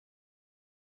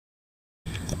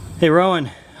Hey Rowan,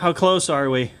 how close are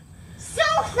we? So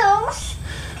close.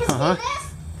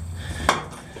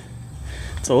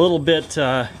 It's a little bit,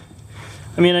 I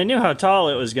mean, I knew how tall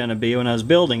it was going to be when I was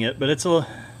building it, but it's a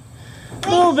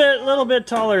little bit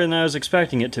taller than I was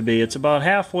expecting it to be. It's about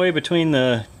halfway between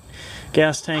the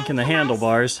gas tank and the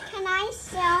handlebars. Can I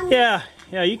sit on this?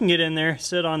 Yeah, you can get in there,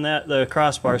 sit on that, the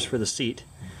crossbars for the seat.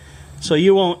 So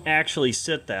you won't actually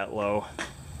sit that low.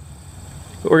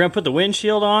 But we're going to put the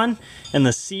windshield on and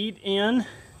the seat in,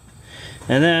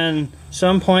 and then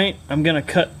some point I'm going to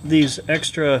cut these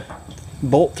extra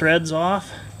bolt threads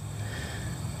off.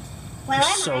 Well,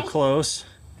 So close.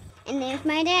 And there's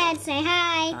my dad. Say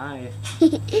hi. Hi.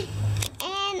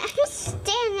 And I'm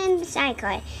standing in the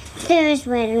sidecar. There's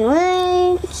wooden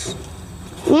woods.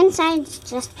 The inside's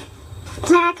just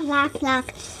black, black,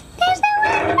 black. There's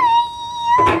no one.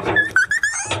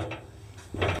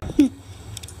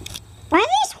 Why are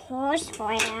these holes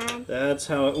for, Dad? That's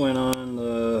how it went on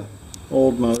the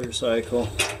old motorcycle.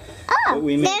 Oh,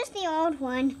 there's the old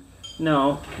one.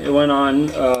 No, it went on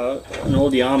an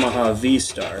old Yamaha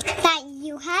V-Star. That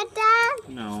you had, Dad?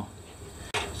 No.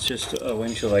 It's just a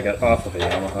windshield I got off of a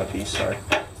Yamaha V-Star.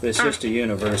 But it's just a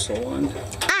universal one.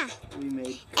 We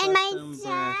made And my custom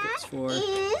brackets for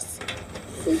is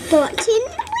putting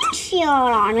the windshield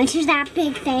on, which is that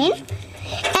big thing.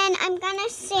 And I'm gonna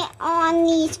sit on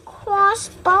these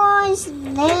crossbars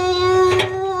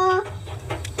there.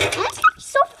 That's gonna be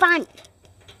so fun.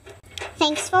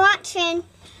 Thanks for watching.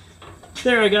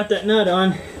 There, I got that nut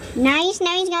on. Nice.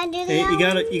 Now he's gotta do the Hey,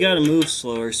 you gotta move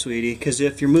slower, sweetie, because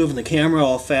if you're moving the camera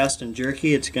all fast and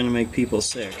jerky, it's gonna make people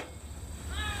sick.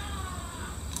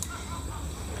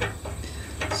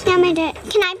 Can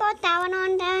I put that one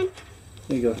on, Dad?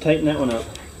 There you go. Tighten that one up.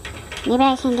 Maybe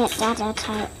I can get that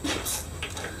tight.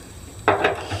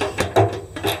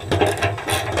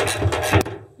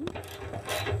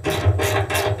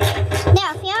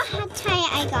 There, feel how tight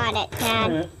I got it,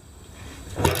 Dad.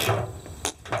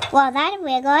 Well, that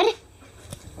wiggled.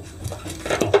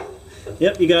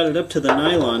 Yep, you got it up to the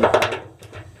nylon part.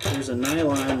 There's a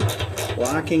nylon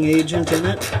locking agent in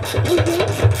it.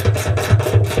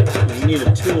 You need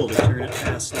a tool to turn it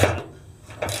past that.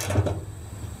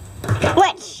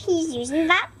 Which he's using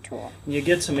that tool. You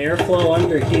get some airflow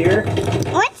under here.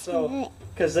 What's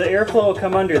Because the airflow will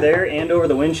come under there and over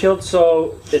the windshield,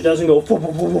 so it doesn't go on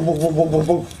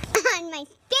my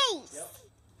face?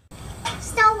 Yep.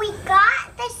 So we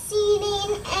got the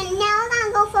seating, and now we're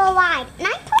gonna go for a ride. And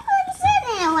I probably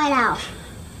sitting in it out.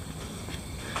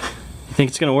 You think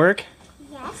it's gonna work?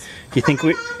 Yes. You think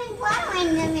we?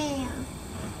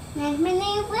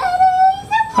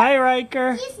 Hi,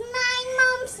 Riker. He's 9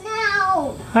 months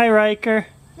now. Hi, Riker.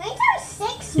 Riker's 6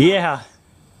 months. Yeah.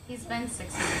 He's been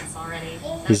 6 months already.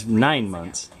 He's 9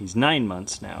 months. He's 9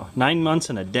 months now. 9 months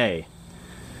and a day.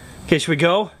 Okay, should we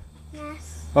go?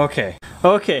 Yes. Okay.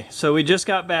 Okay, so we just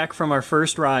got back from our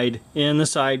first ride in the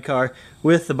sidecar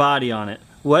with the body on it.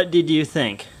 What did you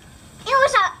think? It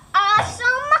was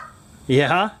awesome.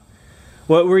 Yeah?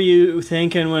 What were you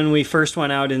thinking when we first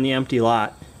went out in the empty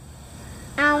lot?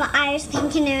 I was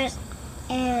thinking a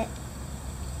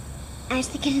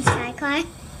sidecar.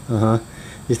 Uh-huh.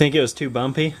 You think it was too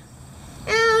bumpy?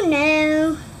 Oh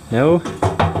no. No?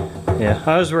 Yeah,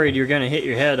 I was worried you were going to hit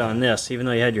your head on this, even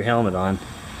though you had your helmet on.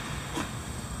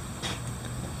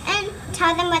 And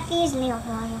tell them what these little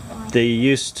boys are. They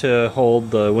used to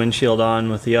hold the windshield on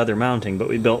with the other mounting, but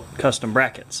we built custom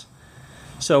brackets.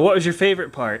 So what was your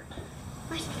favorite part?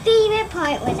 My favorite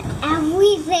part was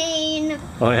everything.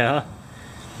 Oh yeah?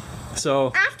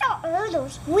 So After all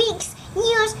those weeks,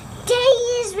 years,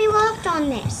 days we worked on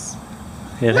this.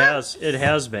 it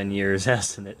has been years,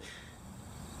 hasn't it?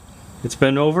 It's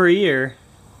been over a year.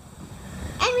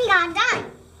 And we got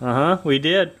done. Uh-huh, we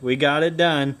did. We got it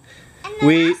done. And the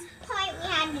last part we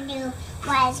had to do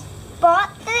was put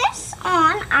this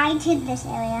on. I did this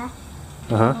area.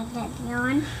 Uh-huh. I did the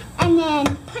on. And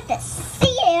then put the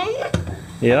seat in.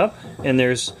 Yep, and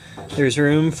there's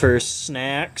room for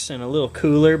snacks and a little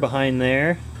cooler behind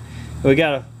there. We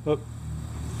gotta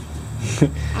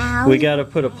we gotta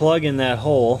put a plug in that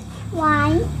hole.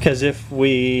 Why? Because if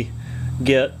we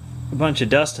get a bunch of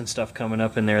dust and stuff coming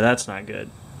up in there, that's not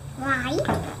good. Why?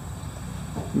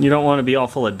 You don't want to be all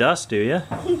full of dust, do you?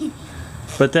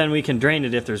 But then we can drain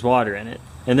it if there's water in it.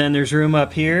 And then there's room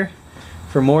up here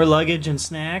for more luggage and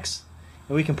snacks.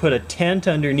 And we can put a tent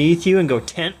underneath you and go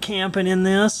tent camping in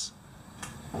this.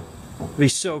 It'd be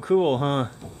so cool, huh?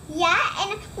 Yeah,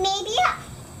 and maybe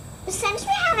since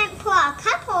we haven't put a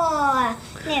couple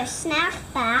their snacks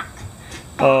back.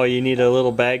 Oh, you need a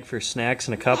little bag for snacks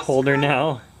and a cup holder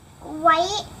now?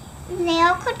 Right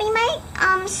there could be my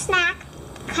snack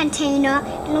container,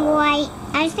 and right,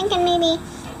 I was thinking maybe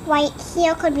right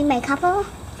here could be my couple.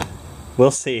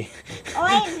 We'll see. Or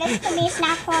this could be a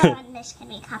snack bowl, and this could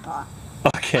be a couple.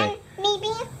 Okay. And maybe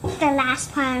the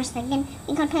last part I was thinking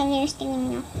we could play your steering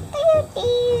wheel.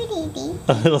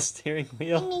 A little steering And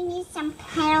wheel. maybe some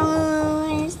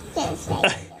pedals.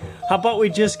 How about we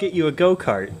just get you a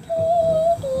go-kart?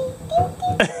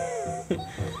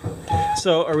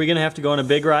 So, are we gonna have to go on a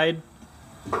big ride?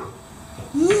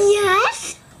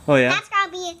 Yes. Oh yeah? That's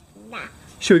gotta be enough.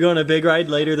 Should we go on a big ride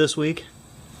later this week?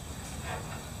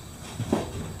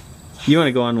 You want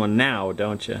to go on one now,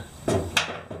 don't you?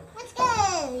 Let's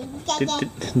go.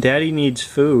 Daddy needs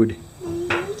food.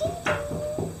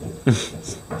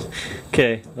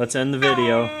 Okay, let's end the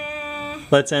video.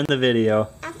 Let's end the video.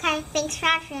 Okay, thanks for